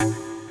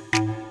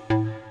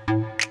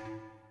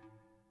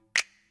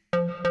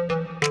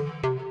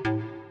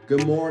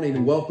Good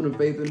morning. Welcome to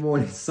Faith in the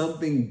Morning.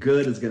 Something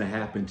good is going to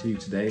happen to you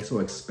today, so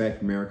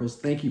expect miracles.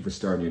 Thank you for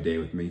starting your day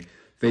with me.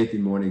 Faith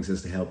in the Morning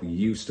exists to help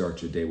you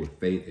start your day with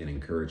faith and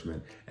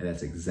encouragement, and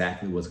that's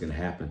exactly what's going to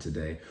happen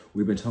today.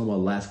 We've been talking about the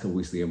last couple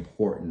weeks the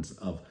importance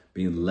of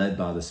being led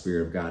by the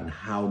Spirit of God and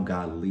how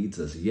God leads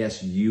us.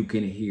 Yes, you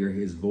can hear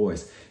his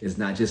voice. It's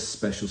not just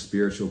special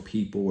spiritual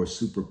people or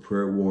super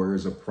prayer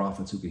warriors or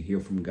prophets who can hear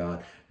from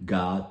God.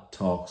 God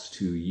talks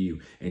to you.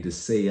 And to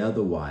say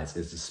otherwise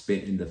is to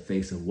spit in the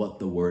face of what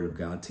the Word of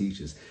God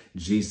teaches.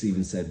 Jesus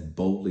even said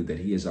boldly that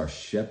he is our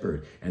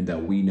shepherd and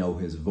that we know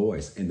his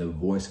voice, and the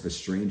voice of a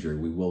stranger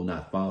we will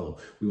not follow.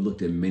 We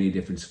looked at many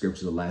different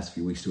scriptures the last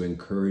few weeks to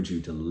encourage you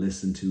to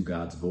listen to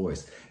God's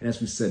voice. And as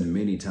we've said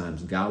many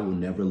times, God will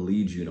never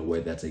lead you in a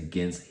way that's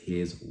against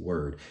his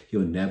word.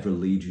 He'll never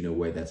lead you in a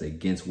way that's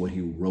against what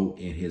he wrote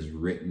in his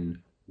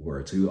written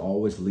word. So he'll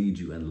always lead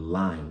you in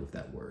line with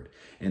that word.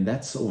 And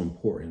that's so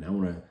important. I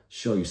want to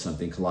show you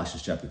something.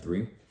 Colossians chapter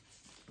 3.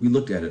 We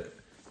looked at it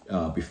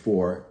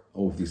before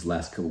over these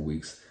last couple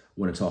weeks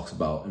when it talks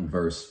about in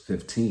verse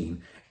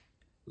 15,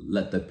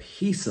 let the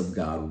peace of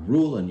God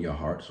rule in your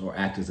hearts, or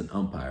act as an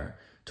umpire,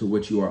 to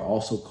which you are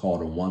also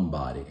called in one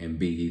body, and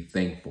be ye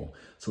thankful.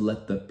 So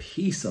let the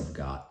peace of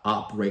God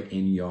operate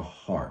in your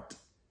heart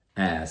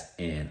as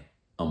an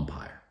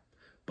umpire.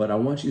 But I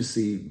want you to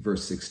see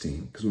verse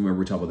 16, because remember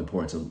we talk about the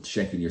importance of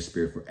checking your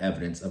spirit for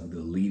evidence of the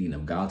leading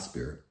of God's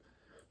Spirit.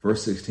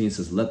 Verse 16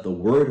 says, let the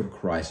word of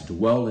Christ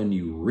dwell in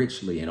you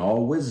richly in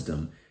all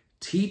wisdom,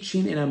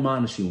 teaching and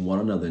admonishing one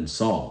another in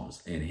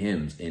psalms and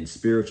hymns and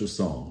spiritual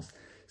songs,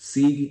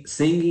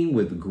 singing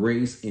with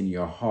grace in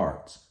your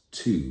hearts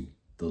to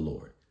the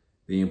Lord.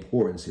 The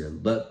importance here,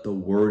 let the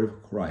word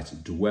of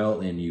Christ dwell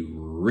in you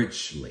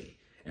richly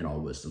in all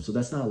wisdom. So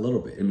that's not a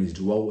little bit. It means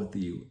dwell with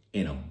you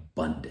in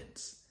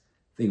abundance.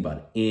 Think about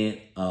it,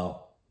 in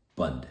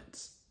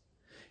abundance.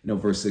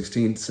 Verse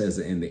 16 says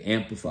in the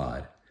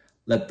Amplified,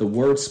 let the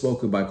word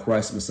spoken by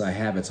Christ Messiah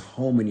have its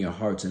home in your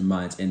hearts and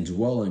minds and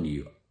dwell in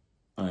you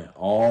in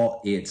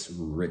all its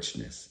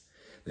richness.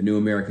 The New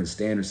American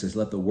Standard says,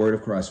 let the word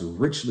of Christ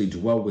richly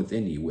dwell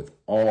within you with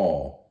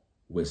all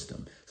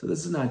wisdom. So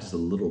this is not just a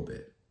little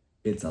bit,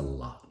 it's a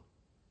lot.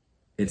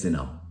 It's an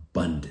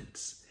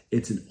abundance.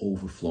 It's an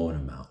overflowing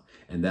amount.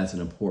 And that's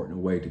an important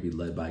way to be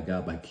led by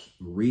God, by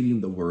reading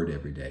the word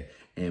every day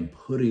and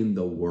putting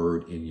the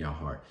word in your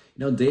heart.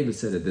 David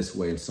said it this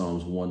way in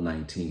Psalms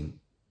 119,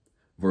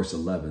 verse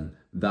 11,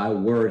 thy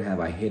word have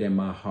I hid in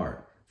my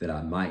heart that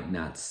I might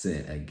not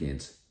sin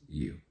against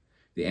you.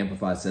 The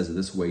Amplified says it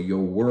this way,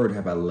 your word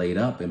have I laid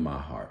up in my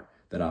heart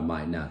that I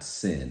might not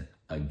sin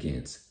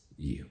against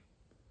you.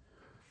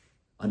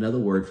 Another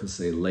word for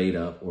say laid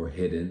up or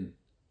hidden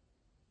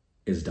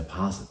is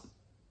deposit.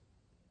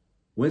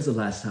 When's the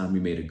last time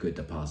you made a good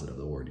deposit of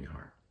the word in your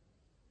heart?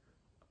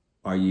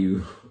 Are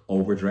you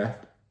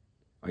overdraft?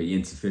 Are you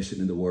insufficient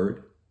in the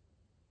word?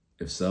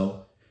 If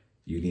so,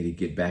 you need to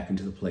get back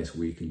into the place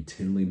where you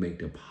continually make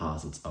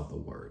deposits of the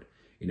word.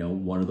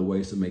 One of the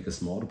ways to make a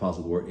small deposit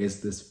of the word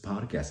is this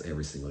podcast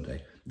every single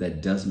day.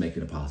 That does make a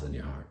deposit in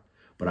your heart.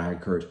 But I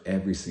encourage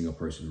every single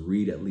person to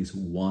read at least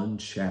one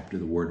chapter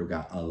of the word of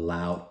God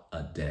aloud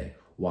a day.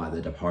 Why?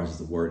 That deposits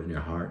the word in your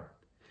heart.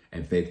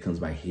 And faith comes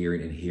by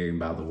hearing, and hearing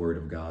by the word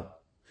of God.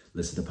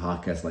 Listen to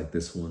podcasts like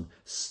this one.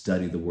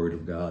 Study the word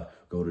of God.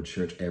 Go to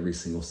church every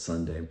single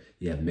Sunday.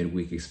 You have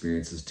midweek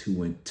experiences.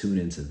 Tune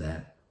into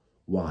that.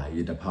 Why?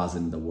 You're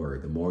depositing the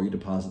word. The more you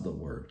deposit the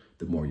word,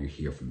 the more you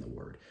hear from the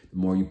word. The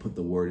more you put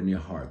the word in your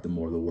heart, the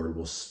more the word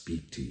will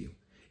speak to you.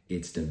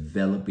 It's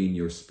developing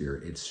your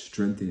spirit. It's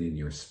strengthening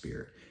your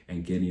spirit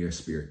and getting your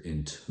spirit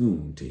in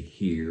tune to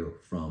hear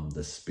from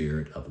the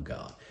Spirit of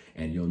God.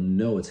 And you'll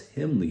know it's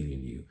him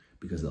leading you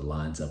because it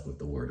lines up with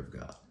the word of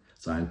God.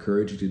 So I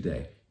encourage you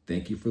today.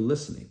 Thank you for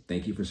listening.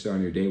 Thank you for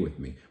starting your day with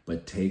me.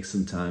 But take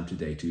some time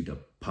today to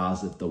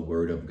deposit the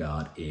word of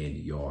God in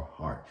your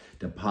heart.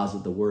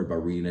 Deposit the word by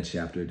reading a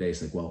chapter a day.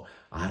 It's like, well,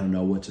 I don't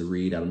know what to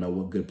read. I don't know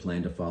what good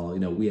plan to follow.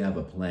 We have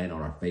a plan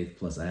on our Faith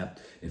Plus app.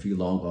 If you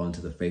log on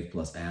to the Faith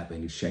Plus app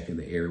and you check in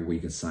the area where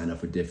you can sign up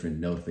for different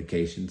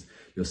notifications,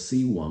 you'll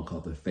see one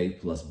called the Faith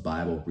Plus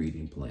Bible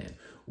Reading Plan.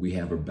 We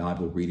have a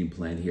Bible reading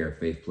plan here at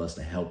Faith Plus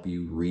to help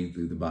you read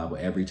through the Bible.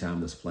 Every time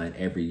this plan,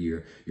 every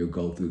year, you'll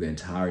go through the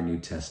entire New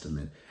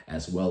Testament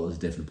as well as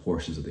different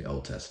portions of the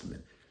Old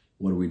Testament.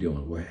 What are we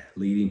doing? We're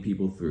leading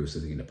people through so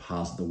they can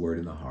deposit the word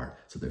in the heart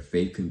so their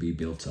faith can be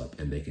built up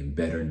and they can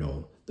better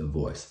know the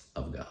voice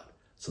of God.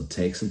 So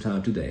take some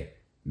time today,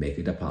 make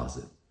a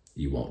deposit.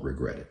 You won't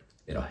regret it.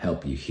 It'll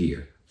help you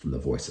hear from the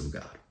voice of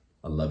God.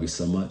 I love you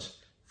so much.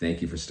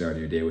 Thank you for starting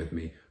your day with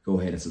me. Go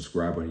ahead and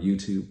subscribe on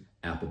YouTube,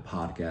 Apple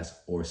Podcasts,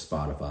 or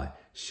Spotify.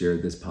 Share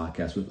this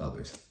podcast with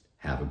others.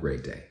 Have a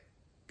great day.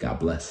 God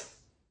bless.